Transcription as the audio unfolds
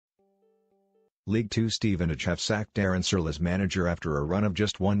League Two Stevenage have sacked Darren Sarll as manager after a run of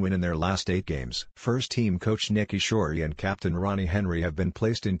just one win in their last 8 games. First-team coach Nicky, Shorey and captain Ronnie have been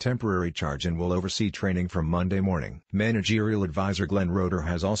placed in temporary charge and will oversee training from Monday morning. Managerial advisor Glenn Roeder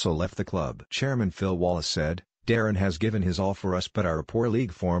has also left the club. Chairman Phil Wallace said, "Darren has given his all for us, but our poor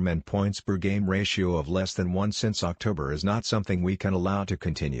league form and points per game ratio of less than 1 since October is not something we can allow to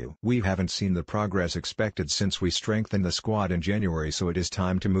continue. We haven't seen the progress expected since we strengthened the squad in January, so it is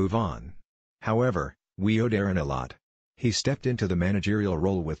time to move on. However, we owe Darren a lot. He stepped into the managerial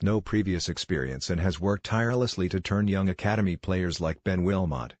role with no previous experience and has worked tirelessly to turn young academy players like Ben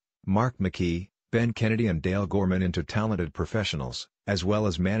Wilmot, Mark McKee, Ben Kennedy and Dale Gorman into talented professionals, as well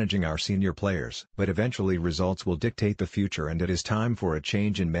as managing our senior players. But eventually results will dictate the future, and it is time for a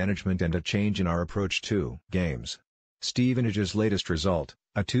change in management and a change in our approach to games." Stevenage's latest result,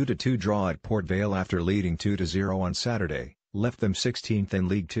 a 2-2 draw at Port Vale after leading 2-0 on Saturday, left them 16th in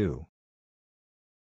League Two.